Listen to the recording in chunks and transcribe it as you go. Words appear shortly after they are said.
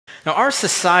Now, our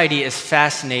society is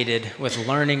fascinated with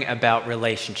learning about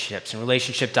relationships and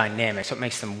relationship dynamics, what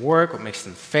makes them work, what makes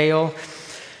them fail.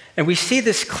 And we see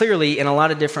this clearly in a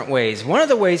lot of different ways. One of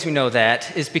the ways we know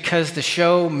that is because the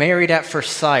show Married at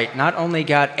First Sight not only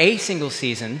got a single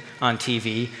season on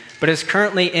TV, but is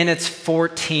currently in its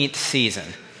 14th season.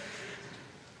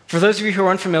 For those of you who are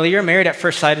unfamiliar, Married at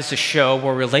First Sight is a show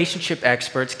where relationship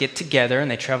experts get together and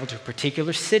they travel to a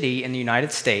particular city in the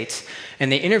United States,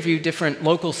 and they interview different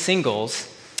local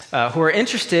singles who are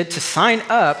interested to sign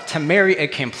up to marry a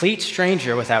complete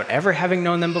stranger without ever having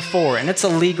known them before, and it's a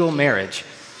legal marriage.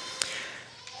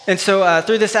 And so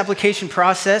through this application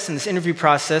process and this interview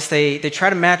process, they try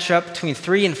to match up between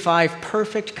 3 and 5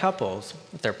 perfect couples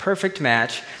with their perfect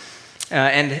match.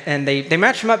 And they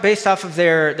match them up based off of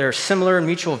their similar and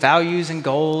mutual values and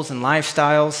goals and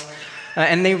lifestyles.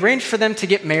 And they arrange for them to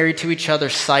get married to each other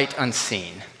sight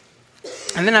unseen.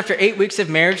 And then after 8 weeks of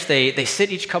marriage, they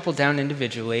sit each couple down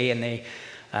individually and they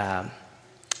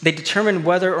determine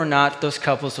whether or not those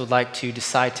couples would like to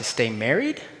decide to stay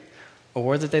married or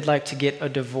whether they'd like to get a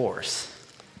divorce.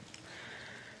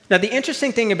 Now, the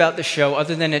interesting thing about the show,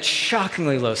 other than its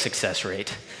shockingly low success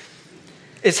rate,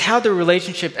 is how the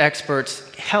relationship experts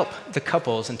help the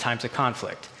couples in times of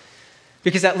conflict.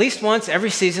 Because at least once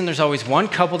every season, there's always one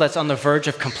couple that's on the verge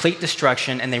of complete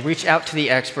destruction, and they reach out to the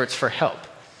experts for help.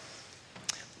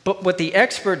 But what the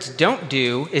experts don't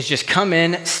do is just come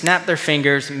in, snap their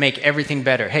fingers, make everything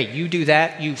better. Hey, you do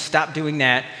that, you stop doing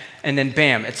that, and then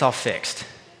bam, it's all fixed.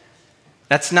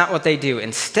 That's not what they do.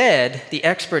 Instead, the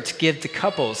experts give the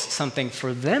couples something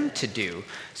for them to do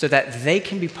so that they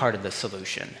can be part of the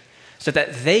solution, so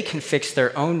that they can fix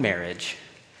their own marriage.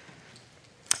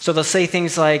 So they'll say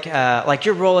things like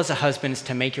your role as a husband is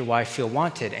to make your wife feel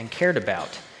wanted and cared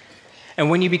about. And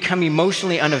when you become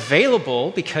emotionally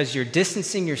unavailable because you're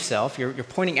distancing yourself, you're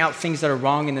pointing out things that are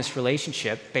wrong in this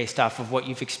relationship based off of what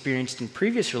you've experienced in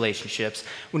previous relationships,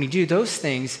 when you do those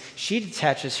things, she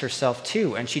detaches herself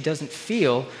too, and she doesn't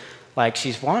feel like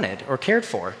she's wanted or cared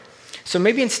for. So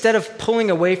maybe instead of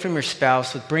pulling away from your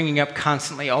spouse with bringing up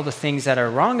constantly all the things that are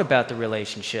wrong about the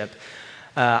relationship,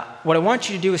 what I want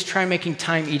you to do is try making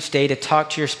time each day to talk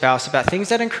to your spouse about things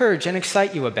that encourage and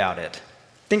excite you about it.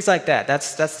 Things like that.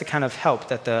 That's the kind of help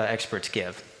that the experts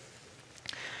give.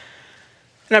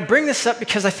 And I bring this up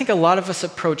because I think a lot of us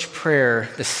approach prayer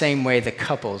the same way the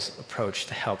couples approach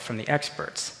the help from the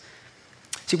experts.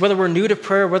 See, whether we're new to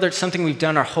prayer, whether it's something we've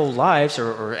done our whole lives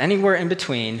or anywhere in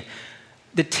between,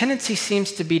 the tendency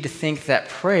seems to be to think that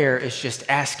prayer is just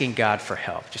asking God for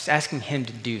help, just asking Him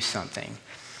to do something.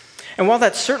 And while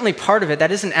that's certainly part of it,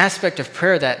 that is an aspect of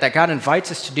prayer that God invites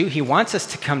us to do. He wants us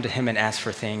to come to Him and ask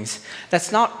for things.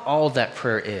 That's not all that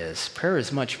prayer is. Prayer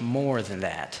is much more than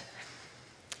that.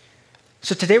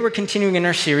 So today we're continuing in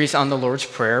our series on the Lord's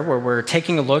Prayer, where we're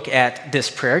taking a look at this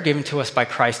prayer given to us by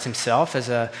Christ Himself as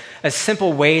a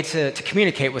simple way to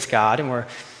communicate with God. And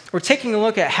we're taking a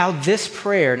look at how this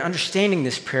prayer and understanding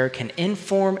this prayer can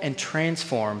inform and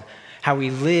transform how we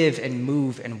live and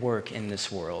move and work in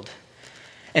this world.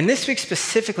 And this week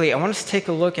specifically, I want us to take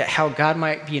a look at how God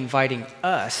might be inviting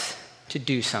us to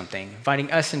do something, inviting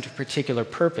us into a particular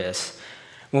purpose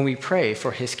when we pray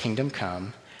for His kingdom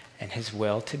come and His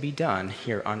will to be done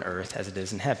here on earth as it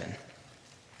is in heaven.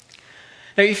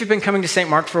 Now, if you've been coming to St.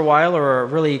 Mark for a while or are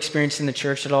really experienced in the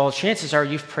church at all, chances are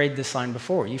you've prayed this line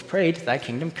before. You've prayed, "Thy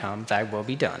kingdom come, Thy will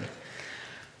be done."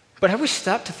 But have we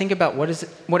stopped to think about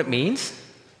what it means?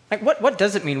 Like, what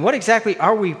does it mean? What exactly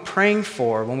are we praying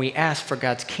for when we ask for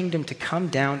God's kingdom to come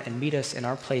down and meet us in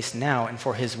our place now and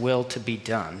for His will to be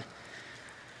done?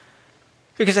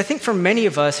 Because I think for many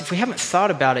of us, if we haven't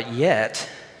thought about it yet,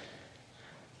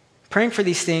 praying for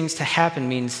these things to happen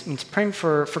means praying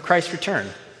for Christ's return.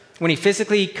 When He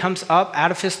physically comes up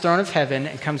out of His throne of heaven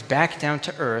and comes back down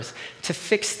to earth to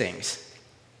fix things.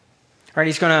 Right?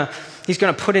 He's going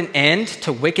to put an end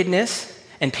to wickedness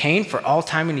and pain for all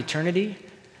time and eternity.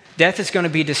 Death is going to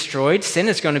be destroyed. Sin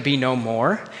is going to be no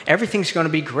more. Everything's going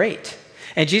to be great.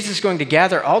 And Jesus is going to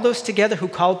gather all those together who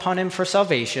call upon Him for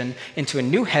salvation into a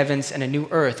new heavens and a new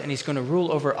earth. And He's going to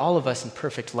rule over all of us in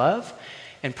perfect love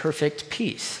and perfect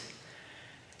peace.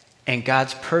 And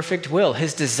God's perfect will,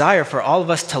 His desire for all of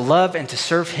us to love and to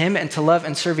serve Him and to love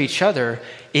and serve each other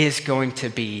is going to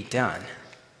be done.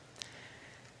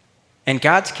 And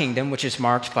God's kingdom, which is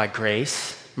marked by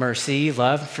grace, mercy,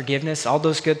 love, forgiveness, all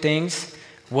those good things,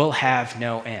 will have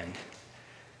no end.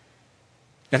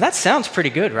 Now that sounds pretty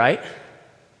good, right?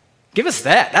 Give us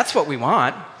that. That's what we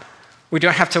want. We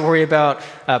don't have to worry about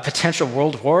potential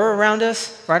world war around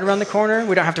us, right around the corner.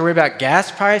 We don't have to worry about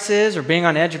gas prices or being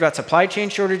on edge about supply chain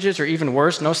shortages or even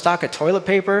worse, no stock of toilet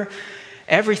paper.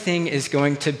 everything is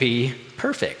going to be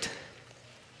perfect.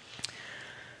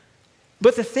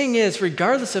 But the thing is,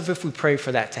 regardless of if we pray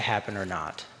for that to happen or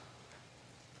not,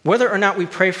 whether or not we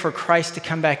pray for Christ to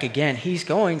come back again, he's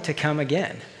going to come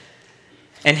again.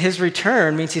 And his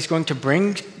return means he's going to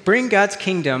bring God's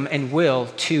kingdom and will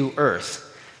to earth.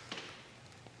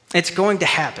 It's going to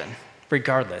happen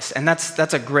regardless, and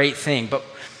that's a great thing.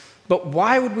 But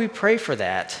why would we pray for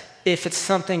that if it's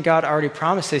something God already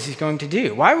promises he's going to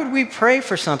do? Why would we pray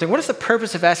for something? What is the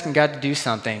purpose of asking God to do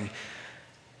something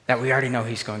that we already know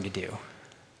he's going to do?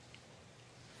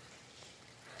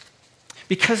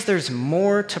 Because there's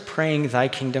more to praying, thy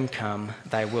kingdom come,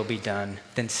 thy will be done,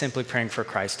 than simply praying for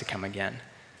Christ to come again.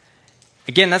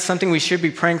 Again, that's something we should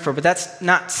be praying for, but that's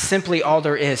not simply all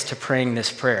there is to praying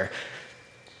this prayer.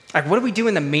 Like, what do we do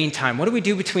in the meantime? What do we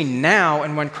do between now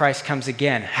and when Christ comes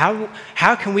again?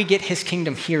 How can we get his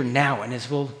kingdom here now and his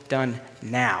will done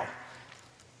now?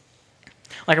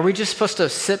 Like, are we just supposed to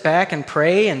sit back and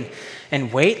pray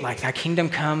and wait? Like, thy kingdom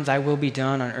come, thy will be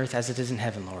done on earth as it is in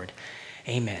heaven, Lord.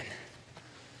 Amen.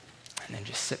 And then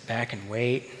just sit back and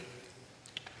wait.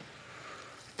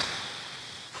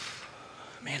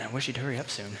 Man, I wish you'd hurry up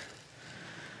soon.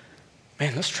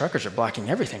 Man, those truckers are blocking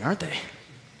everything, aren't they?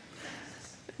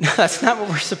 No, that's not what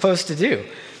we're supposed to do.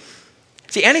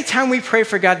 See, anytime we pray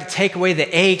for God to take away the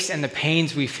aches and the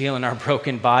pains we feel in our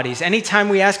broken bodies, anytime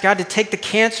we ask God to take the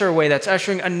cancer away that's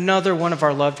ushering another one of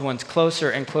our loved ones closer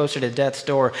and closer to death's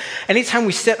door, anytime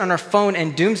we sit on our phone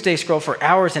and doomsday scroll for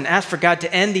hours and ask for God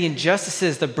to end the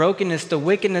injustices, the brokenness, the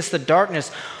wickedness, the darkness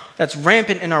that's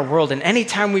rampant in our world, and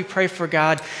anytime we pray for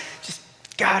God,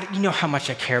 God, you know how much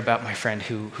I care about my friend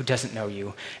who doesn't know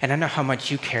you, and I know how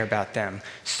much you care about them,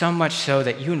 so much so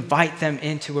that you invite them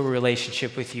into a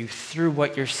relationship with you through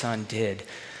what your son did.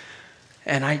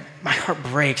 And my heart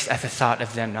breaks at the thought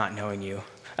of them not knowing you,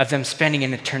 of them spending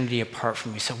an eternity apart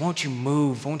from you. So won't you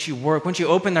move, won't you work, won't you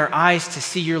open their eyes to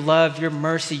see your love, your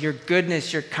mercy, your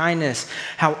goodness, your kindness,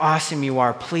 how awesome you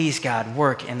are. Please, God,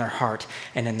 work in their heart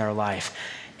and in their life.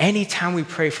 Anytime we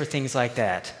pray for things like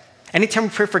that, anytime we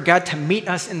pray for God to meet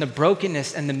us in the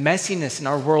brokenness and the messiness in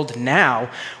our world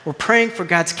now, we're praying for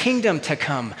God's kingdom to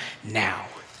come now.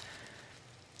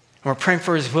 And we're praying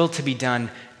for his will to be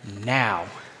done now.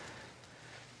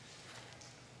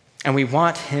 And we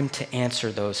want him to answer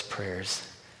those prayers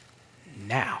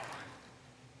now.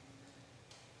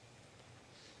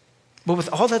 But with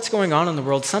all that's going on in the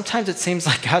world, sometimes it seems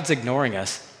like God's ignoring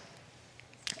us,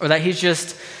 or that he's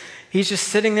just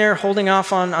sitting there holding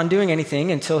off on doing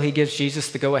anything until he gives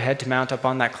Jesus the go-ahead to mount up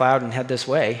on that cloud and head this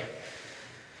way.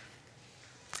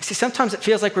 See, sometimes it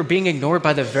feels like we're being ignored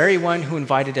by the very one who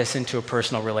invited us into a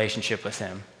personal relationship with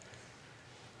him.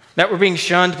 That we're being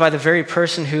shunned by the very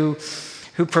person who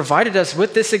provided us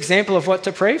with this example of what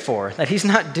to pray for, that he's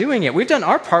not doing it. We've done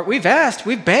our part. We've asked,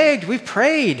 we've begged, we've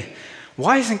prayed.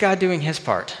 Why isn't God doing his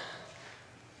part?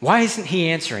 Why isn't he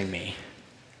answering me?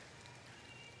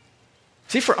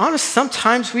 See, if we're honest,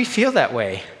 sometimes we feel that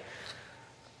way.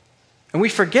 And we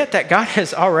forget that God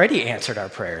has already answered our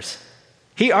prayers.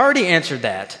 He already answered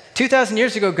that. 2,000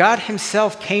 years ago, God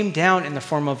himself came down in the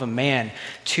form of a man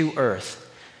to earth.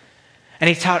 And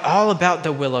he taught all about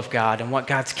the will of God and what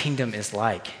God's kingdom is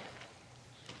like.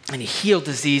 And he healed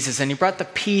diseases, and he brought the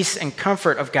peace and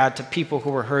comfort of God to people who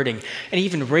were hurting. And he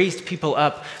even raised people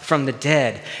up from the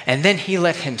dead. And then he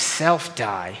let himself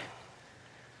die,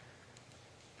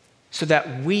 so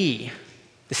that we,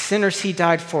 the sinners he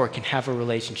died for, can have a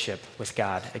relationship with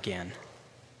God again.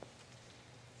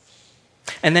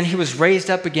 And then he was raised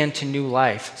up again to new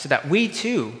life, so that we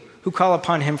too, who call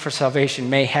upon him for salvation,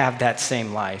 may have that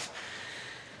same life.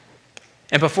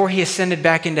 And before he ascended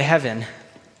back into heaven,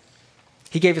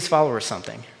 he gave his followers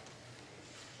something.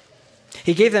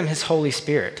 He gave them his Holy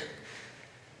Spirit,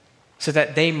 so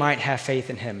that they might have faith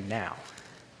in him now.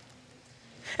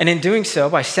 And in doing so,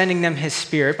 by sending them his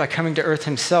Spirit, by coming to earth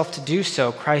himself to do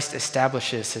so, Christ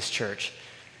establishes his church.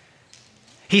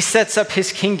 He sets up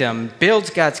his kingdom, builds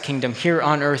God's kingdom here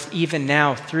on earth, even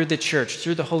now, through the church,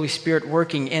 through the Holy Spirit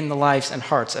working in the lives and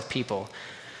hearts of people.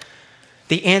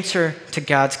 The answer to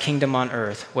God's kingdom on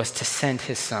earth was to send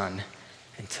his Son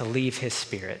and to leave his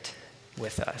Spirit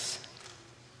with us.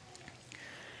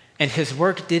 And his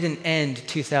work didn't end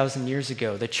 2,000 years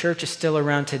ago. The church is still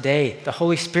around today. The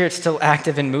Holy Spirit's still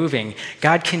active and moving.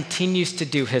 God continues to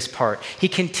do his part. He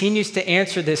continues to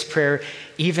answer this prayer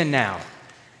even now,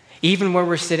 even where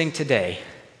we're sitting today.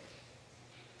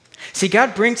 See,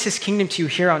 God brings his kingdom to you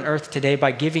here on earth today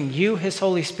by giving you his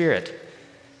Holy Spirit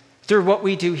through what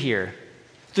we do here,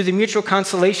 through the mutual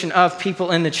consolation of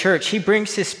people in the church. He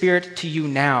brings his Spirit to you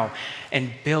now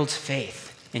and builds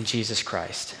faith in Jesus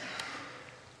Christ.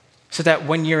 so that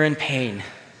when you're in pain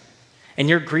and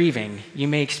you're grieving, you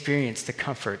may experience the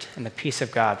comfort and the peace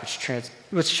of God,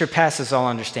 which surpasses all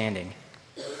understanding.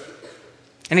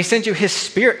 And he sends you his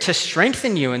Spirit to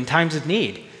strengthen you in times of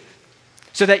need,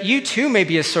 so that you too may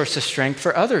be a source of strength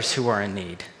for others who are in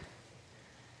need.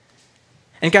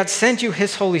 And God sends you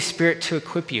his Holy Spirit to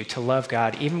equip you to love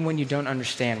God even when you don't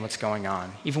understand what's going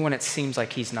on, even when it seems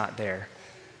like he's not there.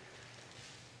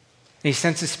 And he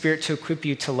sends his Spirit to equip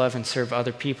you to love and serve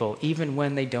other people even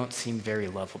when they don't seem very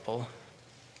lovable,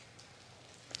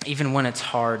 even when it's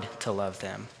hard to love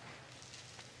them.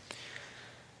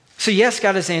 So yes,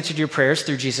 God has answered your prayers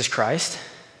through Jesus Christ.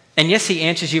 And yes, he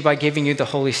answers you by giving you the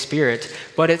Holy Spirit,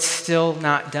 but it's still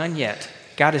not done yet.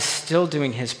 God is still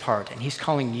doing his part, and he's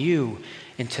calling you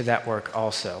into that work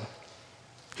also.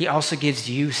 He also gives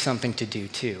you something to do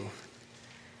too.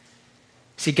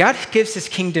 See, God gives his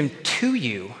kingdom to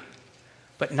you,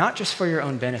 but not just for your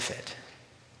own benefit.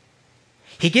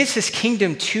 He gives his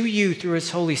kingdom to you through his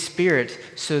Holy Spirit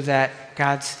so that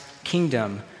God's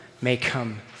kingdom may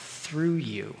come through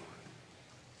you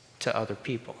to other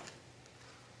people.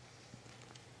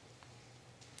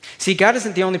 See, God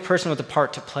isn't the only person with a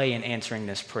part to play in answering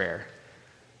this prayer.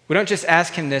 We don't just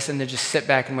ask him this and then just sit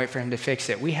back and wait for him to fix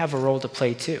it. We have a role to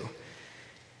play too.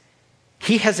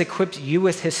 He has equipped you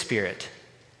with his Spirit,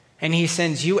 and he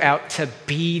sends you out to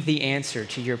be the answer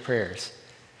to your prayers,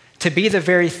 to be the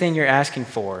very thing you're asking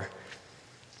for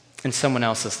in someone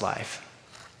else's life.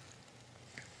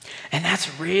 And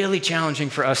that's really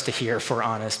challenging for us to hear, if we're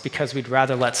honest, because we'd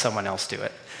rather let someone else do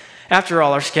it. After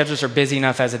all, our schedules are busy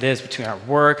enough as it is between our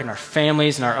work and our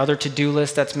families and our other to-do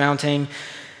list that's mounting.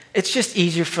 It's just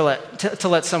easier to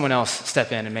let someone else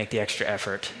step in and make the extra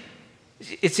effort.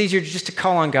 It's easier just to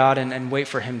call on God and wait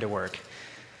for him to work.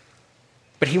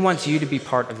 But he wants you to be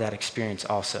part of that experience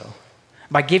also.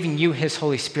 By giving you his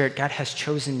Holy Spirit, God has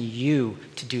chosen you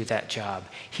to do that job.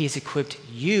 He has equipped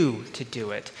you to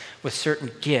do it with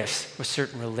certain gifts, with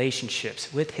certain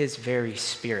relationships, with his very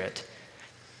Spirit.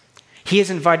 He has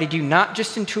invited you not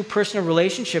just into a personal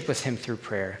relationship with him through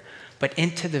prayer, but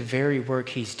into the very work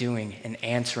he's doing in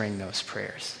answering those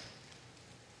prayers.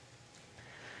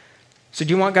 So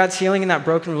do you want God's healing in that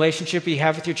broken relationship you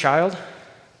have with your child?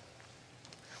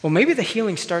 Well, maybe the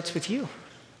healing starts with you.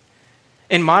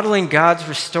 In modeling God's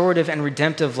restorative and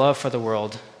redemptive love for the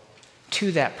world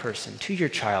to that person, to your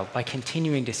child, by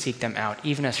continuing to seek them out,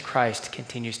 even as Christ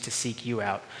continues to seek you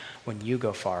out when you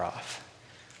go far off,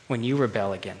 when you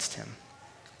rebel against him.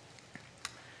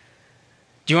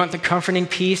 Do you want the comforting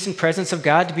peace and presence of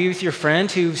God to be with your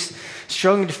friend who's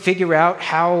struggling to figure out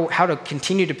how to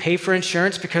continue to pay for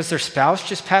insurance because their spouse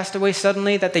just passed away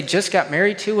suddenly that they just got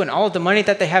married to, and all of the money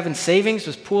that they have in savings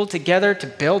was pooled together to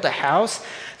build a house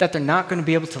that they're not going to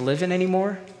be able to live in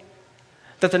anymore?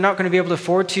 That they're not going to be able to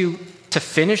afford to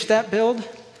finish that build?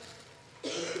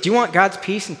 Do you want God's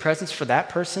peace and presence for that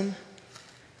person?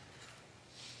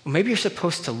 Well, maybe you're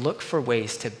supposed to look for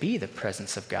ways to be the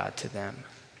presence of God to them,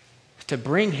 to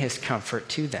bring his comfort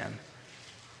to them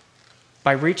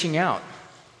by reaching out,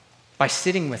 by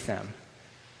sitting with them,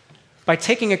 by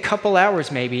taking a couple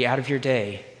hours maybe out of your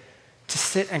day to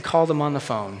sit and call them on the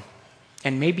phone,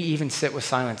 and maybe even sit with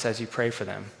silence as you pray for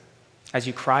them, as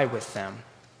you cry with them,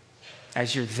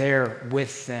 as you're there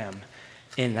with them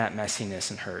in that messiness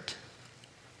and hurt.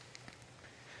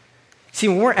 See,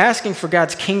 when we're asking for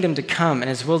God's kingdom to come and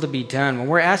his will to be done, when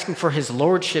we're asking for his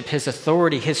lordship, his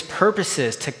authority, his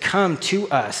purposes to come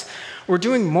to us, we're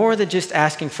doing more than just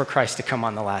asking for Christ to come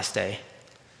on the last day.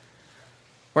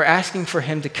 We're asking for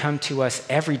him to come to us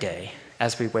every day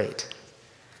as we wait.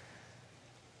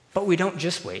 But we don't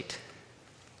just wait.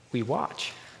 We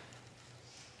watch.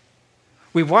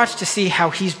 We watch to see how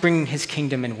he's bringing his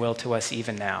kingdom and will to us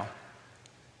even now.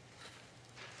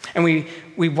 And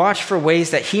we watch for ways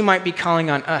that he might be calling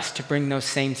on us to bring those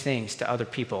same things to other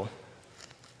people.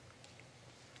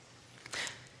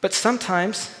 But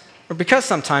sometimes, or because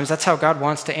sometimes, that's how God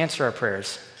wants to answer our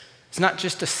prayers. It's not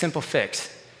just a simple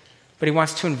fix, but he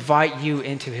wants to invite you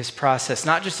into his process,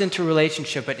 not just into a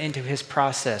relationship, but into his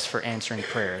process for answering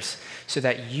prayers, so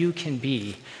that you can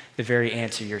be the very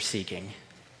answer you're seeking.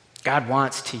 God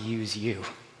wants to use you.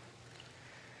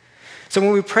 So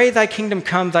when we pray, thy kingdom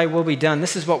come, thy will be done,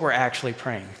 this is what we're actually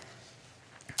praying.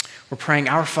 We're praying,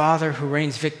 our Father who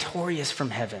reigns victorious from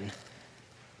heaven.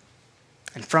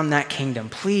 And from that kingdom,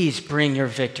 please bring your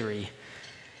victory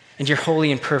and your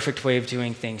holy and perfect way of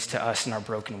doing things to us in our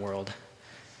broken world.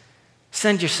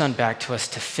 Send your Son back to us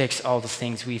to fix all the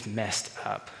things we've messed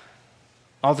up,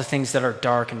 all the things that are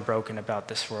dark and broken about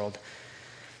this world.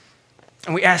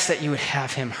 And we ask that you would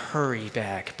have him hurry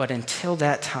back. But until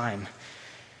that time,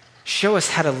 Show us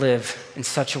how to live in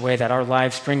such a way that our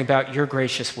lives bring about your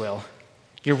gracious will,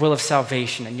 your will of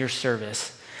salvation and your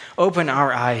service. Open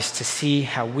our eyes to see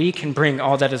how we can bring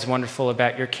all that is wonderful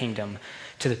about your kingdom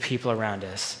to the people around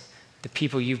us, the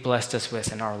people you've blessed us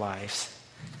with in our lives.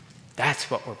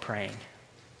 That's what we're praying.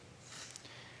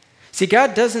 See,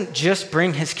 God doesn't just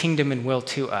bring his kingdom and will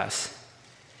to us.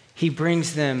 He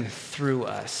brings them through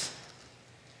us.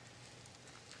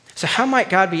 So how might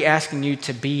God be asking you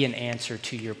to be an answer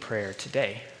to your prayer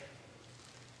today?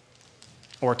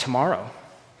 Or tomorrow?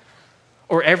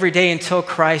 Or every day until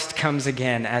Christ comes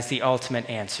again as the ultimate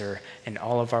answer and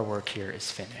all of our work here is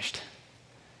finished?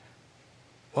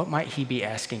 What might he be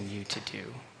asking you to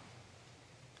do?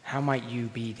 How might you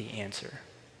be the answer?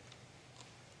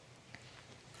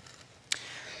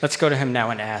 Let's go to him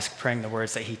now and ask, praying the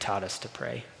words that he taught us to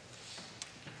pray.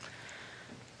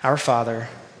 Our Father,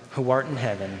 who art in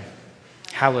heaven,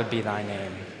 hallowed be thy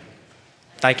name.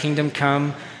 Thy kingdom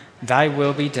come, thy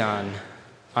will be done,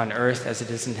 on earth as it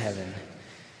is in heaven.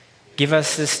 Give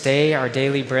us this day our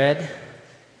daily bread,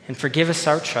 and forgive us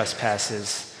our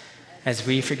trespasses, as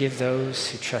we forgive those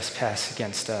who trespass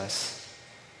against us.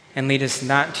 And lead us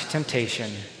not into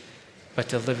temptation, but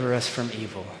deliver us from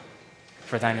evil.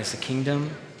 For thine is the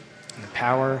kingdom, and the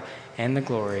power, and the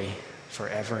glory,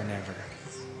 forever and ever.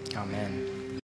 Amen.